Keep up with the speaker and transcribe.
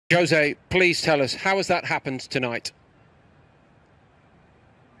Jose, please tell us, how has that happened tonight?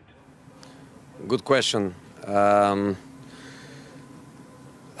 Good question.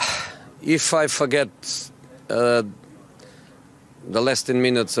 If I forget the last 10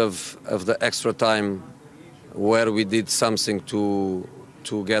 minutes of the extra time where we did something to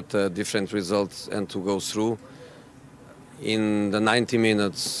get different results and to go through, in the 90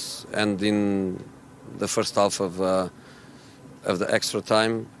 minutes and in the first half of the extra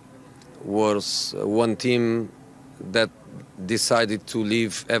time was one team that decided to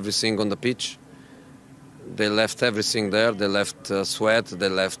leave everything on the pitch. They left everything there. They left sweat, they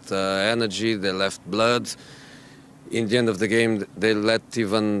left energy, they left blood. In the end of the game, they let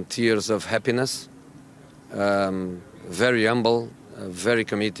even tears of happiness. Very humble, very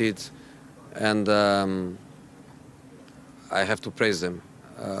committed, and I have to praise them.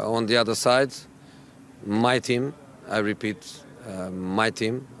 On the other side, my team, I repeat, my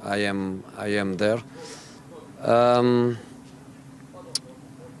team, I am there.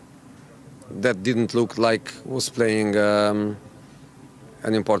 That didn't look like was playing an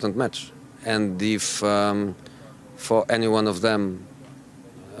important match. And if for any one of them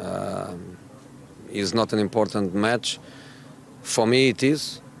is not an important match, for me it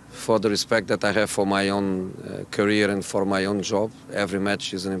is, for the respect that I have for my own career and for my own job. Every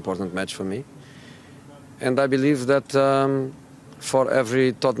match is an important match for me. And I believe that for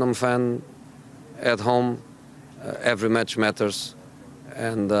every Tottenham fan at home, every match matters.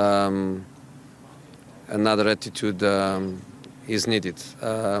 And another attitude is needed.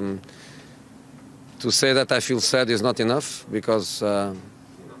 To say that I feel sad is not enough, because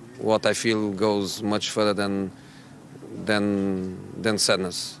what I feel goes much further than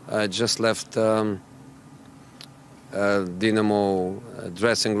sadness. I just left Dynamo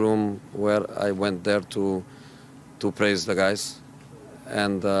dressing room where I went there to praise the guys,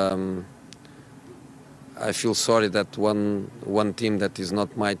 and I feel sorry that one team that is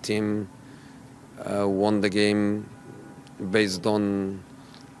not my team won the game based on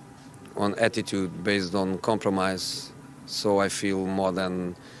attitude, based on compromise. So I feel more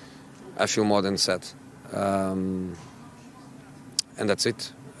than sad, and that's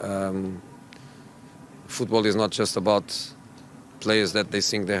it. Football is not just about players that they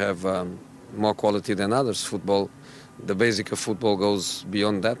think they have more quality than others. Football, the basic of football goes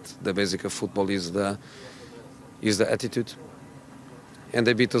beyond that. The basic of football is the attitude, and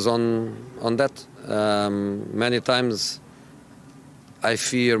they beat us on that. Many times I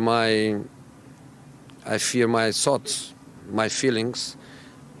fear my thoughts, my feelings,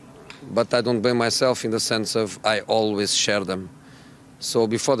 but I don't blame myself in the sense of I always share them. So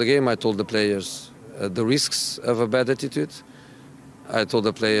before the game I told the players the risks of a bad attitude. I told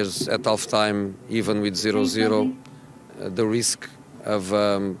the players at half-time, even with 0-0, the risk of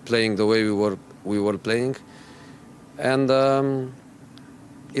playing the way we were playing. And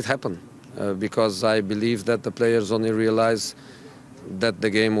it happened, because I believe that the players only realized that the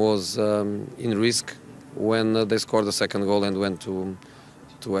game was in risk when they scored the second goal and went to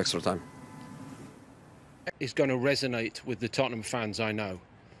extra time. Is going to resonate with the Tottenham fans, I know.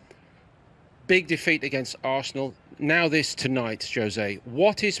 Big defeat against Arsenal. Now this tonight, Jose.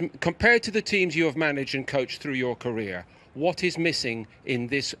 What is, compared to the teams you have managed and coached through your career, what is missing in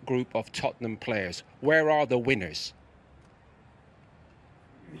this group of Tottenham players? Where are the winners?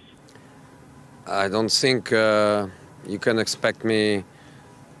 I don't think you can expect me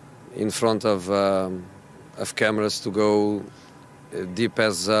in front of cameras to go deep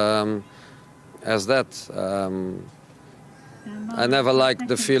as that. I never liked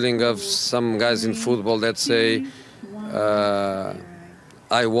the feeling of some guys in football that say,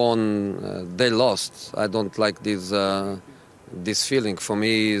 I won, they lost. I don't like this feeling. For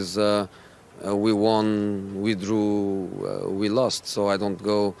me, is we won, we drew, we lost. So I don't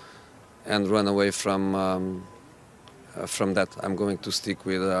go and run away from that. I'm going to stick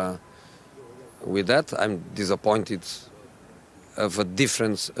with that. I'm disappointed of a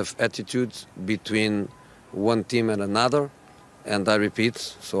difference of attitude between one team and another, and I repeat,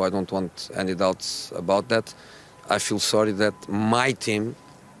 so I don't want any doubts about that. I feel sorry that my team,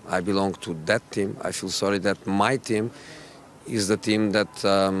 I belong to that team, I feel sorry that my team is the team that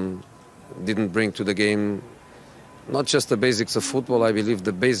didn't bring to the game not just the basics of football, I believe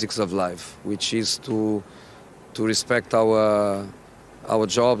the basics of life, which is to respect our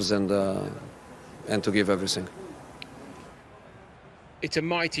jobs and to give everything. It's a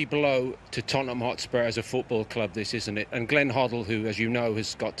mighty blow to Tottenham Hotspur as a football club, this, isn't it? And Glenn Hoddle, who, as you know,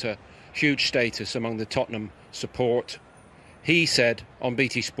 has got a huge status among the Tottenham support, he said on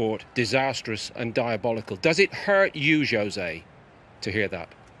BT Sport, disastrous and diabolical. Does it hurt you, Jose, to hear that?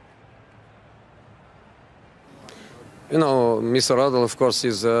 You know, Mr. Rodel, of course,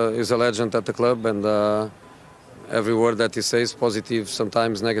 is a legend at the club, and every word that he says, positive,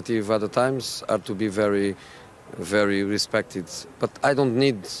 sometimes negative, other times, are to be very, very respected. But I don't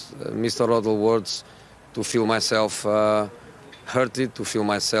need Mr. Rodel words to feel myself hurted, to feel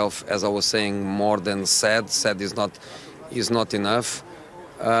myself, as I was saying, more than sad. Sad is not enough.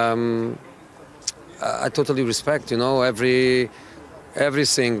 I totally respect, you know, everything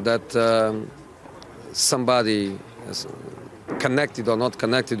that somebody connected or not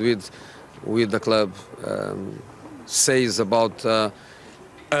connected with the club says about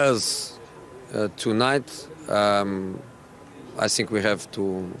us tonight. I think we have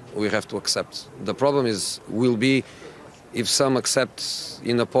to accept. The problem will be if some accept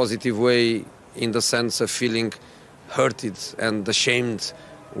in a positive way, in the sense of feeling hurted and ashamed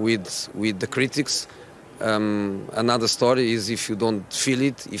with the critics. Another story is if you don't feel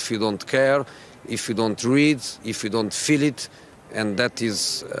it, if you don't care, if you don't read, if you don't feel it, and that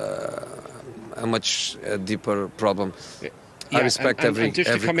is a much deeper problem. Yeah, I respect every and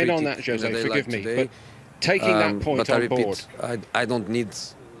just to come in on that, Jose, forgive me, but taking that point on board, I don't need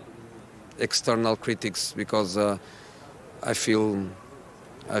external critics because I feel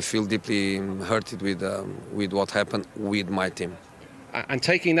deeply hurted with what happened with my team. And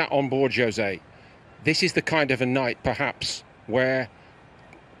taking that on board, Jose, this is the kind of a night, perhaps, where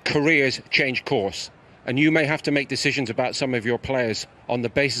careers change course, and you may have to make decisions about some of your players on the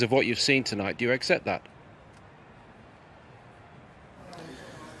basis of what you've seen tonight. Do you accept that?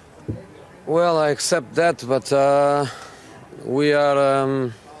 Well, I accept that, but we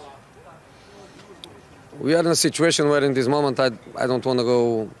are in a situation where, in this moment, I don't want to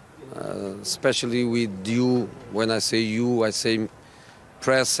go, especially with you. When I say you, I say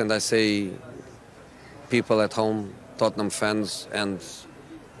press, and I say people at home, Tottenham fans and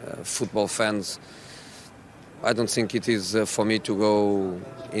football fans. I don't think it is for me to go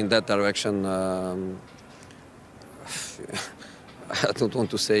in that direction. I don't want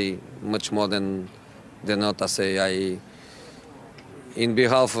to say much more than what I say. In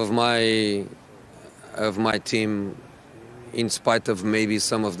behalf of my team, in spite of maybe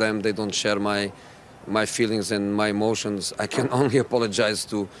some of them, they don't share my feelings and my emotions. I can only apologize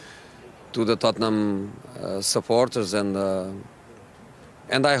to the Tottenham supporters, and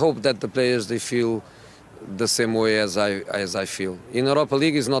I hope that the players, they feel the same way as I feel. In Europa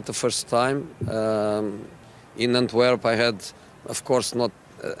League is not the first time. In Antwerp I had, of course, not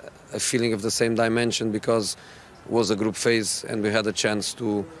a feeling of the same dimension because it was a group phase and we had a chance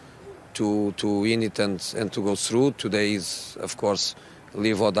to win it and to go through. Today is, of course,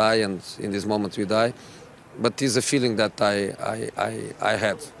 live or die, and in this moment we die. But it is a feeling that I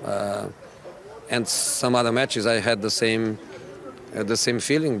had. And some other matches I had the same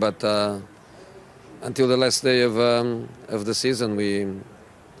feeling, but until the last day of the season, we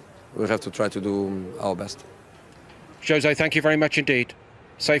have to try to do our best. Jose, thank you very much indeed.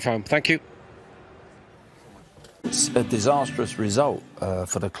 Safe home. Thank you. It's a disastrous result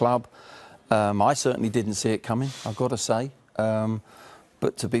for the club. I certainly didn't see it coming, I've got to say.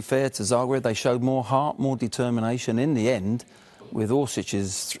 But to be fair to Zagreb, they showed more heart, more determination. In the end, with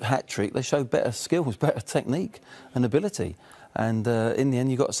Orsic's hat-trick, they showed better skills, better technique and ability. And in the end,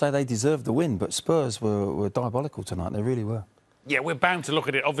 you've got to say they deserved the win. But Spurs were diabolical tonight, they really were. Yeah, we're bound to look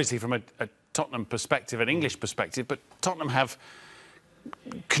at it, obviously, from a Tottenham perspective, an English perspective, but Tottenham have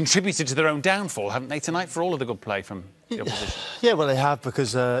contributed to their own downfall, haven't they, tonight, for all of the good play from the opposition? Yeah, well, they have,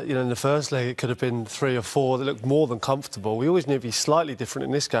 because, you know, in the first leg it could have been 3 or 4 that looked more than comfortable. We always knew it'd be slightly different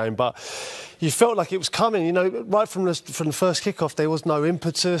in this game, but you felt like it was coming, you know, right from the first kick-off. There was no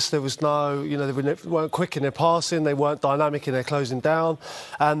impetus, there was no, you know, they weren't quick in their passing, they weren't dynamic in their closing down,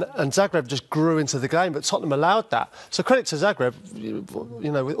 and Zagreb just grew into the game, but Tottenham allowed that. So credit to Zagreb,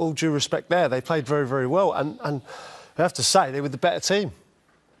 you know, with all due respect there, they played very, very well, and I have to say, they were the better team.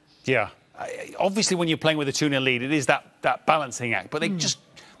 Yeah. Obviously, when you're playing with a 2-0 lead, it is that balancing act. But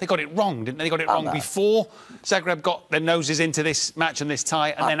they got it wrong, didn't they? They got it wrong before Zagreb got their noses into this match and this tie,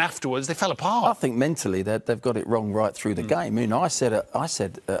 and then afterwards they fell apart. I think mentally they've got it wrong right through the game. I mean, I said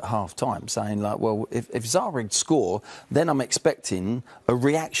at half-time, saying, like, well, if Zagreb score, then I'm expecting a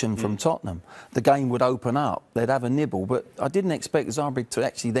reaction from Tottenham. The game would open up, they'd have a nibble, but I didn't expect Zagreb to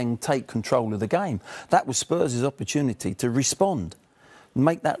actually then take control of the game. That was Spurs' opportunity to respond.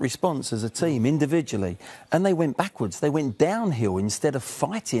 Make that response as a team, individually, and they went backwards. They went downhill instead of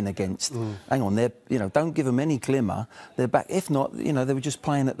fighting against. Hang on, you know, don't give them any glimmer. They're back. If not, you know, they were just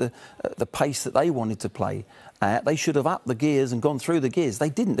playing at the pace that they wanted to play at. They should have upped the gears and gone through the gears. They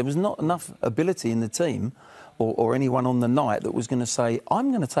didn't. There was not enough ability in the team or anyone on the night that was going to say, I'm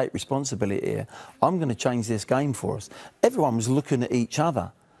going to take responsibility here. I'm going to change this game for us. Everyone was looking at each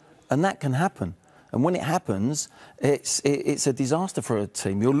other, and that can happen. And when it happens, it's a disaster for a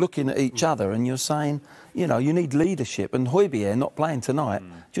team. You're looking at each other and you're saying, you know, you need leadership. And Hotspur not playing tonight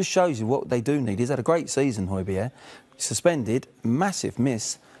just shows you what they do need. He's had a great season, Hotspur. Suspended, massive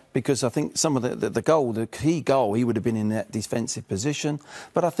miss, because I think some of the key goal, he would have been in that defensive position.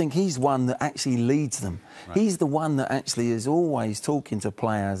 But I think he's one that actually leads them. Right. He's the one that actually is always talking to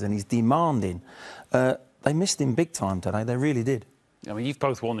players and he's demanding. They missed him big time today, they really did. I mean, you've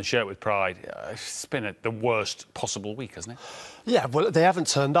both worn the shirt with pride. It's been the worst possible week, hasn't it? Yeah, well, they haven't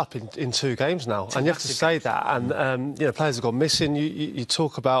turned up in 2 games now, and you have to say that. And you know, players have gone missing. You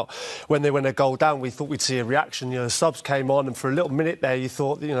talk about when they went a goal down, we thought we'd see a reaction. You know, the subs came on, and for a little minute there, you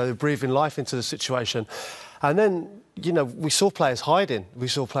thought, you know, they're breathing life into the situation, and then, you know, we saw players hiding. We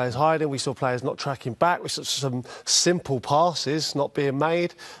saw players not tracking back. We saw some simple passes not being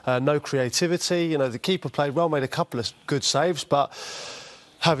made, no creativity. You know, the keeper played well, made a couple of good saves, but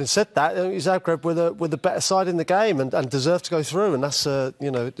having said that, Zagreb were the better side in the game and deserved to go through, and that's,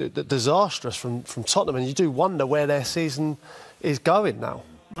 you know, disastrous from Tottenham, and you do wonder where their season is going now.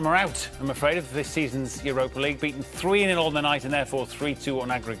 And we're out, I'm afraid, of this season's Europa League, beaten 3-0 on the night and therefore 3-2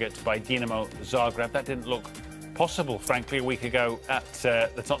 on aggregate by Dynamo Zagreb. That didn't look possible, frankly, a week ago at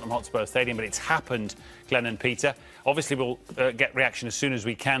the Tottenham Hotspur Stadium, but it's happened, Glenn and Peter. Obviously, we'll get reaction as soon as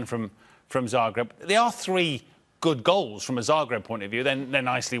we can from Zagreb. There are 3 good goals from a Zagreb point of view. They're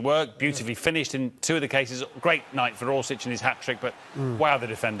nicely worked, beautifully finished in 2 of the cases. Great night for Orsic and his hat-trick, but wow, the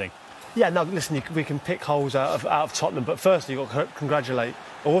defending. Yeah, no, listen, we can pick holes out of Tottenham, but firstly, you've got to congratulate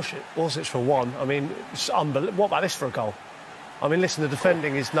Orsic for 1. I mean, it's unbelievable. What about this for a goal? I mean, listen, the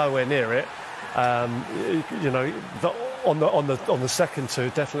defending is nowhere near it. You know, on the second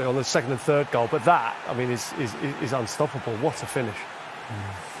 2, definitely on the second and third goal, but that, I mean, is unstoppable. What a finish!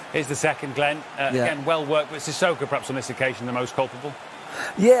 Here's the second, Glenn. Again, well worked, but Sissoko perhaps on this occasion the most culpable.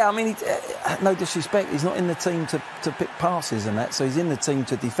 Yeah, I mean, no disrespect, he's not in the team to pick passes and that, so he's in the team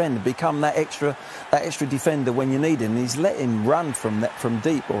to defend and become that extra defender when you need him. And he's let him run from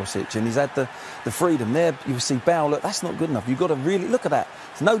deep, Orsic, and he's had the freedom there. You see Bow, look, that's not good enough. You've got to really look at that.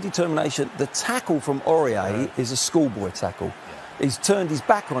 There's no determination. The tackle from Aurier is a schoolboy tackle. He's turned his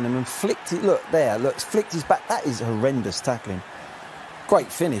back on him and flicked it. Look there, flicked his back. That is horrendous tackling.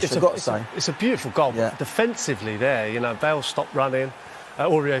 Great finish, I've got to say. It's a beautiful goal. Yeah. Defensively there, you know, Bale stopped running.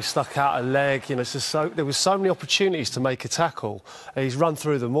 Aurier stuck out a leg. You know, there was so many opportunities to make a tackle. He's run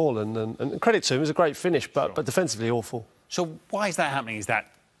through them all, and credit to him, it was a great finish, but defensively awful. So why is that happening? Is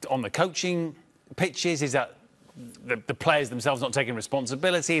that on the coaching pitches? Is that the players themselves not taking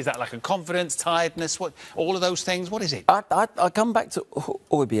responsibility? Is that lack of confidence, tiredness? What, all of those things? What is it? I come back to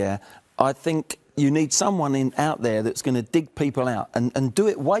Hotspur. I think you need someone out there that's going to dig people out and do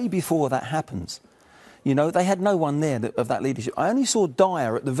it way before that happens. You know, they had no one there of that leadership. I only saw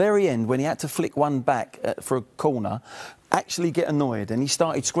Dyer at the very end when he had to flick one back for a corner, actually get annoyed, and he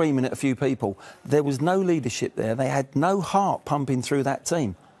started screaming at a few people. There was no leadership there. They had no heart pumping through that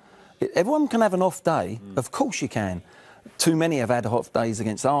team. Everyone can have an off day. Of course you can. Too many have had off days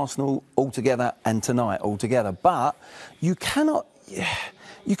against Arsenal altogether and tonight altogether. But you cannot...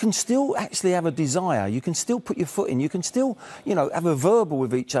 You can still actually have a desire. You can still put your foot in. You can still, you know, have a verbal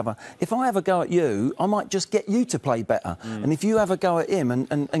with each other. If I have a go at you, I might just get you to play better. And if you have a go at him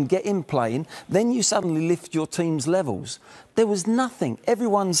and get him playing, then you suddenly lift your team's levels. There was nothing.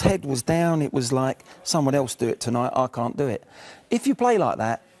 Everyone's head was down. It was like, someone else do it tonight. I can't do it. If you play like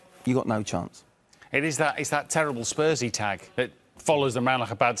that, you got no chance. It's that terrible Spursy tag that follows them around like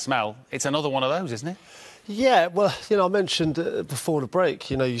a bad smell. It's another one of those, isn't it? Yeah, well, you know, I mentioned before the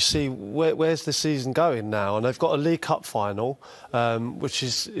break, you know, you see where's the season going now, and they've got a League Cup final, which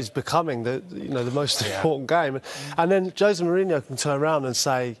is becoming the most important game, and then Jose Mourinho can turn around and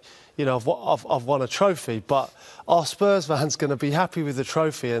say, you know, I've won a trophy, but our Spurs fans going to be happy with the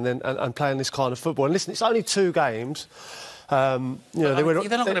trophy and playing this kind of football. And listen, it's only 2 games. You know,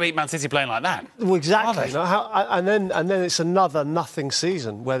 they're not going to beat Man City playing like that. Well, exactly. You know, and then it's another nothing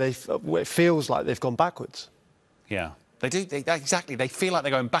season where it feels like they've gone backwards. Yeah, they do. Exactly. They feel like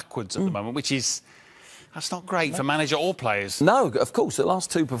they're going backwards at the moment, which is... That's not great for manager or players. No, of course. The last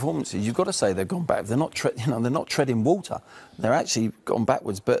 2 performances, you've got to say they've gone back. They're not, they're not treading water. They're actually gone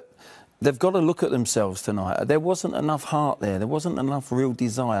backwards. But they've got to look at themselves tonight. There wasn't enough heart there. There wasn't enough real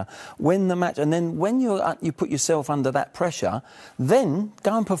desire. When the match, and then when you put yourself under that pressure, then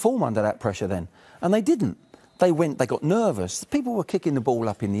go and perform under that pressure. Then, and they didn't. They got nervous. People were kicking the ball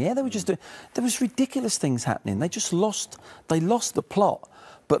up in the air. They were just doing... There was ridiculous things happening. They just lost... They lost the plot.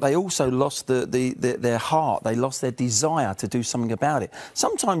 but they also lost their heart. They lost their desire to do something about it.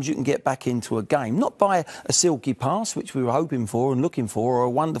 Sometimes you can get back into a game, not by a silky pass, which we were hoping for and looking for, or a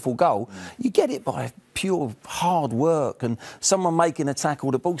wonderful goal. You get it by pure hard work and someone making a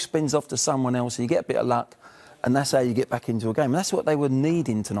tackle, the ball spins off to someone else, and you get a bit of luck, and that's how you get back into a game. And that's what they were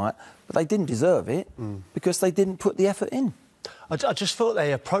needing tonight, but they didn't deserve it because they didn't put the effort in. I just thought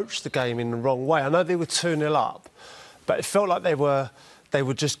they approached the game in the wrong way. I know they were 2-0 up, but it felt like they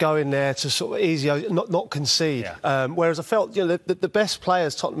would just go in there to sort of not concede. Yeah. Whereas I felt, you know, the best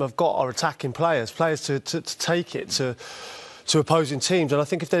players Tottenham have got are attacking players to take it to opposing teams. And I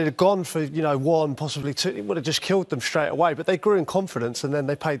think if they'd have gone for, you know, one, possibly two, it would have just killed them straight away. But they grew in confidence and then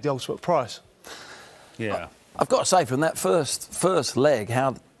they paid the ultimate price. Yeah. I've got to say, from that first leg,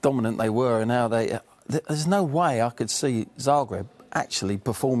 how dominant they were and how they... There's no way I could see Zagreb actually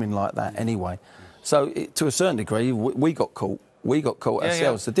performing like that anyway. So, to a certain degree, we got caught. We got caught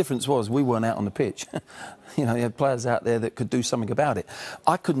ourselves. The difference was we weren't out on the pitch. You know, you had players out there that could do something about it.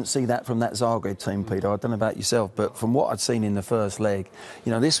 I couldn't see that from that Zagreb team, Peter. I don't know about yourself, but from what I'd seen in the first leg,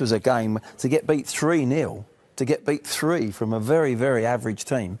 you know, this was a game to get beat 3-0, to get beat 3 from a very, very average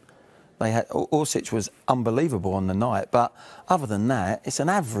team. They had Orsic was unbelievable on the night, but other than that, it's an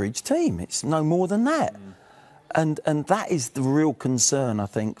average team. It's no more than that. And that is the real concern, I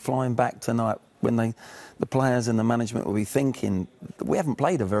think, flying back tonight when the players and the management will be thinking, we haven't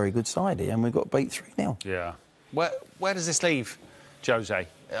played a very good side here and we've got beat 3-0. Yeah. Where does this leave Jose?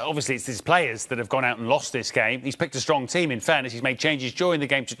 Obviously, it's his players that have gone out and lost this game. He's picked a strong team, in fairness. He's made changes during the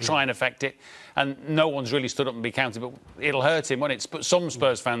game to try and affect it, and no one's really stood up and be counted, but it'll hurt him, won't it? But some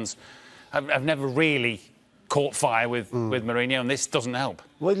Spurs fans have never really caught fire with Mourinho, and this doesn't help.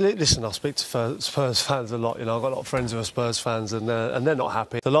 Well, listen, I speak to Spurs fans a lot. You know, I've got a lot of friends who are Spurs fans, and they're not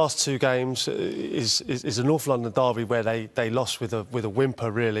happy. The last two games is a North London derby where they lost with a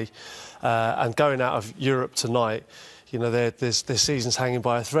whimper, really, and going out of Europe tonight, you know, their season's hanging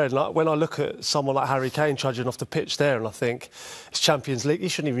by a thread. And when I look at someone like Harry Kane trudging off the pitch there, and I think it's Champions League, he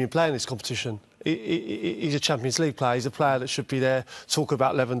shouldn't even be playing this competition. He's a Champions League player. He's a player that should be there. Talk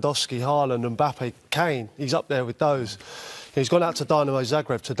about Lewandowski, Haaland, Mbappe, Kane. He's up there with those. He's gone out to Dynamo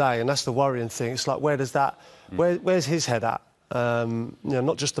Zagreb today, and that's the worrying thing. It's like, where does that? Where's his head at? You know,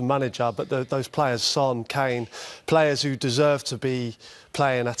 not just the manager, but those players, Son, Kane, players who deserve to be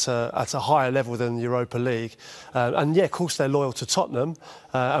playing at a higher level than the Europa League. And yeah, of course, they're loyal to Tottenham,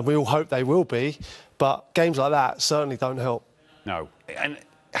 and we all hope they will be. But games like that certainly don't help. No, and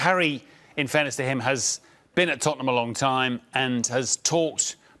Harry, in fairness to him, has been at Tottenham a long time and has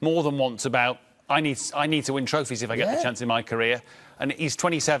talked more than once about, I need to win trophies if I get the chance in my career. And he's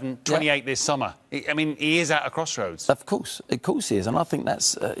 27, 28 this summer. I mean, he is at a crossroads. Of course he is. And I think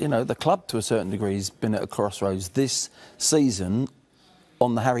that's, you know, the club to a certain degree has been at a crossroads this season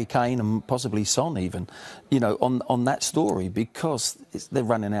on the Harry Kane and possibly Son even, you know, on that story, because they're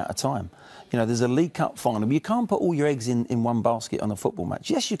running out of time. You know, there's a League Cup final. You can't put all your eggs in one basket on a football match.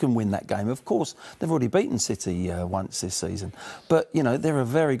 Yes, you can win that game. Of course, they've already beaten City once this season. But, you know, they're a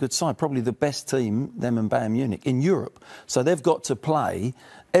very good side, probably the best team, them and Bayern Munich, in Europe. So they've got to play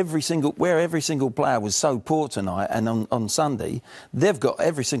every single player was so poor tonight, and on Sunday,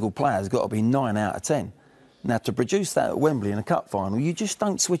 every single player's got to be 9 out of 10. Now, to produce that at Wembley in a cup final, you just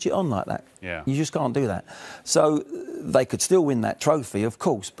don't switch it on like that. Yeah. You just can't do that. So they could still win that trophy, of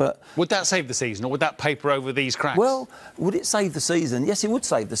course, but... Would that save the season, or would that paper over these cracks? Well, would it save the season? Yes, it would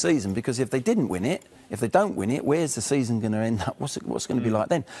save the season, because if they didn't win it, if they don't win it, where's the season going to end up? What's going to be like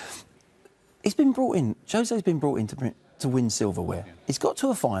then? He's been brought in, Jose's been brought in to win silverware. Yeah. He's got to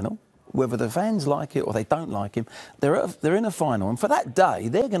a final. Whether the fans like it or they don't like him, they're in a final, and for that day,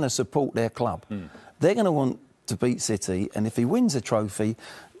 they're going to support their club. They're going to want to beat City, and if he wins a trophy,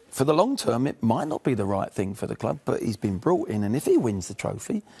 for the long term, it might not be the right thing for the club, but he's been brought in, and if he wins the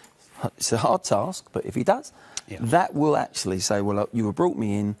trophy, it's a hard task, but if he does, that will actually say, well, you were brought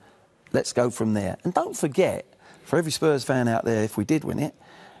me in, let's go from there. And don't forget, for every Spurs fan out there, if we did win it,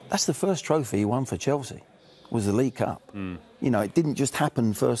 that's the first trophy he won for Chelsea, was the League Cup. You know, it didn't just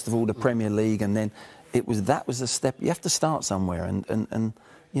happen, first of all, the Premier League, and then that was a step. You have to start somewhere, and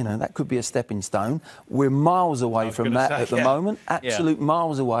you know, that could be a stepping stone. We're miles away from that at the moment, absolute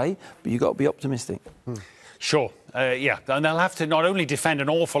miles away, but you've got to be optimistic. Sure, yeah, and they'll have to not only defend an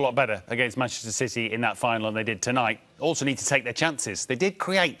awful lot better against Manchester City in that final than they did tonight, also need to take their chances. They did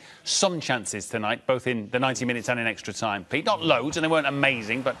create some chances tonight, both in the 90 minutes and in extra time. Pete, not loads, and they weren't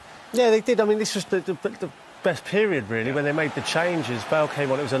amazing, but... Yeah, they did. I mean, this was the best period, really, when they made the changes. Bale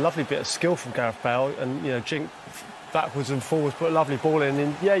came on. It was a lovely bit of skill from Gareth Bale, and, you know, Jink backwards and forwards, put a lovely ball in,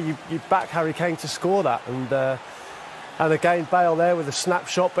 and yeah, you back Harry Kane to score that, And again, Bale there with a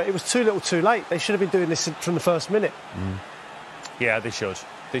snapshot, but it was too little too late. They should have been doing this from the first minute. Yeah, they should.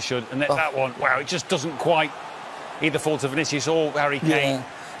 They should. And that one, wow, it just doesn't quite either fall to Vinicius or Harry Kane. Yeah.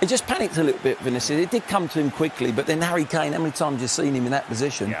 It just panicked a little bit, Vinicius. It did come to him quickly, but then Harry Kane, how many times you've seen him in that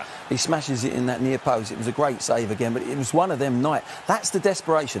position? Yeah. He smashes it in that near post. It was a great save again, but it was one of them night. That's the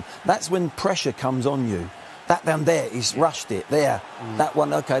desperation. That's when pressure comes on you. That down there, he's rushed it. There. That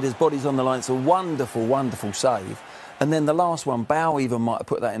one, OK, there's bodies on the line. It's a wonderful, wonderful save. And then the last one, Bow even might have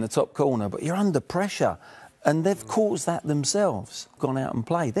put that in the top corner, but you're under pressure. And they've caused that themselves, gone out and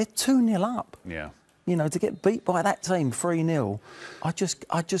played. They're 2-0 up. Yeah. You know, to get beat by that team 3-0, I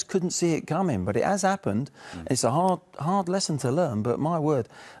just couldn't see it coming. But it has happened. It's a hard lesson to learn. But my word,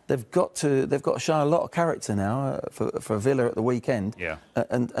 they've got to show a lot of character now for Villa at the weekend. Yeah.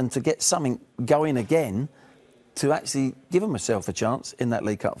 And to get something going again, to actually give themselves a chance in that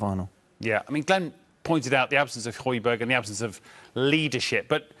League Cup final. Yeah, I mean, Glenn pointed out the absence of Højbjerg and the absence of leadership,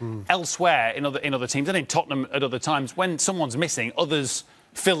 but elsewhere in other teams and in Tottenham at other times, when someone's missing, others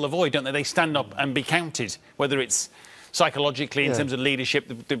fill the void, don't they? They stand up and be counted, whether it's psychologically in terms of leadership,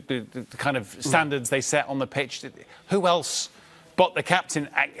 the kind of standards they set on the pitch. Who else but the captain,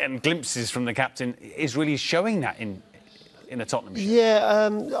 and glimpses from the captain, is really showing that in a Tottenham shirt? Yeah,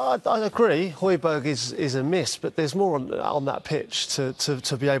 I agree. Højbjerg is a miss, but there's more on that pitch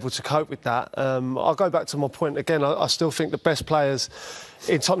to be able to cope with that. I'll go back to my point again. I still think the best players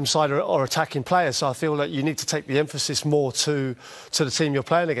in Tottenham side are attacking players, so I feel that you need to take the emphasis more to the team you're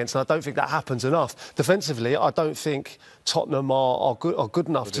playing against, and I don't think that happens enough. Defensively, I don't think Tottenham are good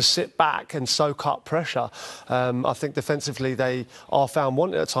enough to sit back and soak up pressure. I think defensively they are found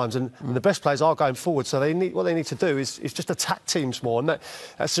wanted at times, and the best players are going forward, so what they need to do is just attack teams more, and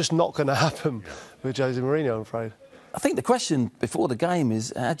that's just not going to happen with Jose Mourinho, I'm afraid. I think the question before the game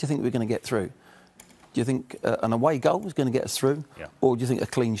is, how do you think we're going to get through? Do you think an away goal is going to get us through? Yeah. Or do you think a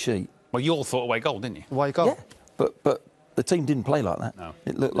clean sheet? Well, you all thought away goal, didn't you? Away goal? Yeah, but the team didn't play like that. No.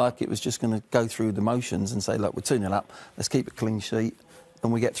 It looked like it was just going to go through the motions and say, look, we're 2-0 up, let's keep a clean sheet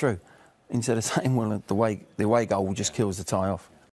and we get through. Instead of saying, well, the away goal just kills the tie off.